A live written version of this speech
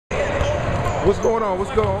What's going on?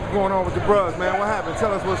 What's going on with the bros, man? What happened?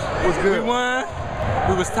 Tell us what's good. We won.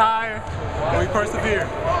 We was tired. We persevered.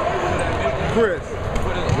 Chris,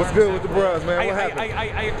 what's good with the bros, man? What happened?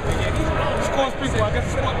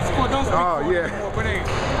 Oh yeah.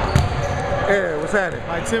 Yeah, what's happening?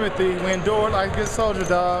 Like Timothy, we endured like a good soldier,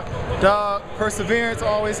 dog. Dog, perseverance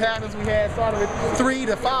always happens. We had started with 3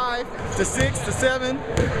 to 5 to 6 to 7.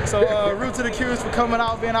 So root to the Qs for coming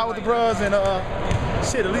out, being out with the bros, and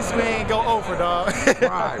shit, at least we ain't go over, dog.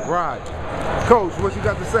 Right. Coach, what you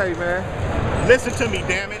got to say, man? Listen to me,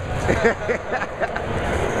 damn it.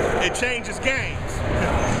 It changes games.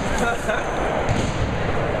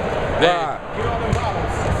 Right.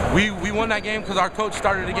 We won that game because our coach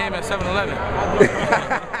started the game at 7-Eleven.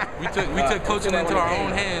 we took coaching into our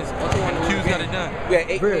own hands, and the Q's got it done. We had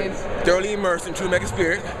 8 men thoroughly immersed in true Mega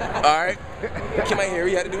Spirit. All right, came out here.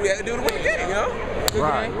 We had to do to win the game, you know.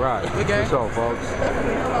 Right. For sure, folks.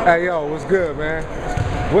 Hey, yo, what's good, man?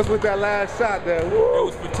 What's with that last shot there? Woo. It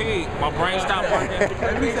was fatigue. My brain stopped working.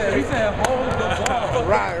 he said hold the ball.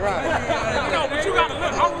 Right. No, but you gotta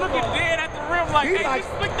look. I'm looking dead at the rim like, hey, just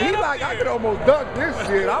flick that up I there. could almost dunk this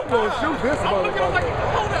shit. I'm gonna shoot this I'm looking, I'm like,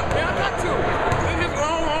 motherfucker. hold up, man, I got to. Then this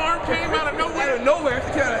long arm came out of nowhere.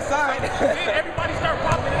 It's the other side. Then everybody started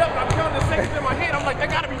popping it up, and I'm counting the seconds in my head. I'm like, that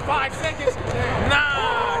gotta be 5 seconds.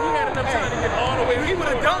 Nah, he had enough time to get all the way. He would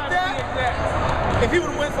have dunked that. If he would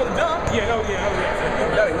have went for the dunk. Yeah.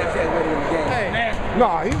 No,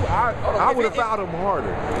 I would have fouled him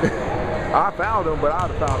harder. I fouled him, but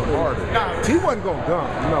I'd have fouled him harder. Nah. He wasn't gonna dunk,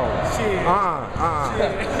 no. Shit.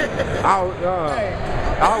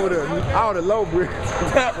 I would have low bricked.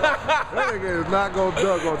 That nigga is not gonna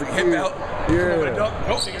dunk on the kid. Him out. Yeah.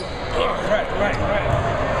 Right.